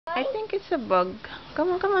I think it's a bug. Come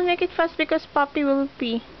on, make it fast because Poppy will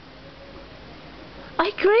pee.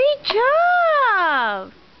 Ay, great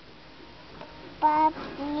job! Poppy,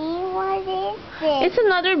 what is it? It's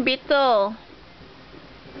another beetle.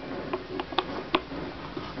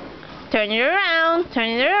 Turn it around, turn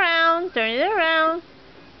it around, turn it around.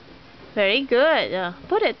 Very good.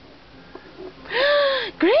 Put it.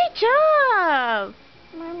 Great job!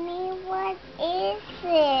 Mommy, what is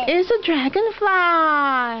it? It's a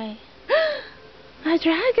dragonfly. A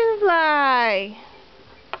dragonfly.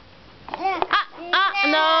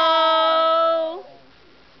 No.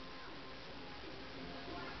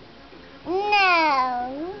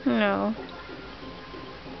 No. No.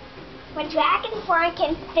 The dragonfly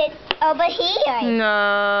can fit over here.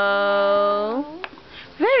 No.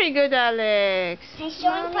 Very good, Alex.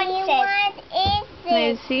 Mommy, what is it?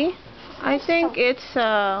 May I see? I think it's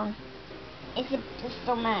It's a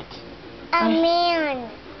stomach. A Uh,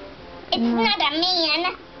 man. It's not a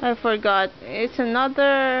man. I forgot. It's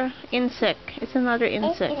another insect. It's another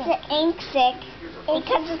insect. It's an insect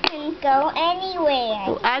because it can go anywhere.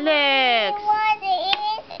 Oh, Alex! What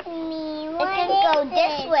is me? It can go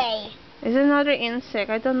this way. It's another insect.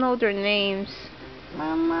 I don't know their names.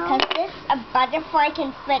 Mama. Because a butterfly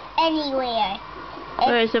can fit anywhere.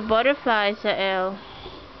 Where's the butterfly, Sael?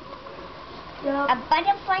 A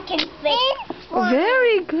butterfly can fit.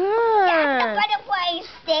 Very That's good. the butterfly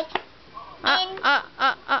stick.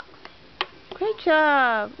 Great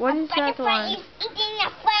job. What is that Butterfly one? is eating a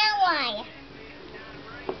flower.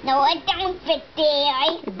 No, it don't fit there.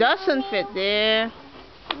 It doesn't fit there.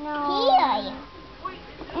 No. Here.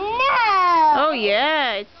 No. Oh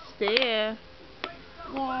yeah, it's there.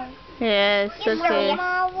 Yes. Yes, that's it.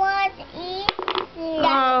 Mama, what is it?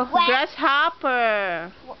 Oh,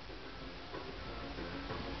 grasshopper.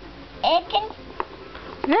 It can.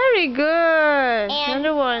 Very good. And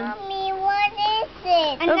Another one. Mommy, what is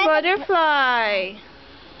it? A butterfly.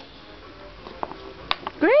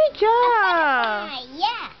 Great job. Butterfly,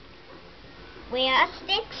 yeah. Where our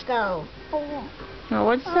sticks go. Oh,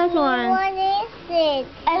 what's that one? What is it?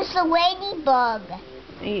 It's a ladybug.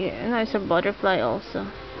 Yeah, no, it's a butterfly also.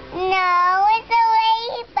 No, it's a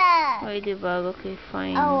ladybug. Ladybug, okay,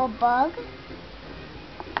 fine. Oh, a bug?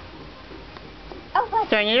 Oh, what?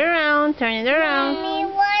 Turn it around, turn it around. Mommy,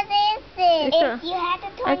 what is it? It's If you had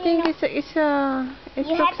to turn I think it it's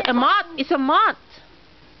You have to a moth. It's a moth.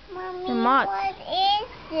 Mommy, a moth. what is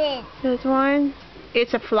it? That one.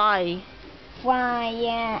 It's a fly. Fly,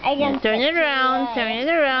 yeah. I Yeah, don't turn fit it around, here. turn it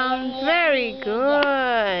around. Yeah, Very yeah.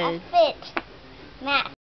 good. A fit. Matt.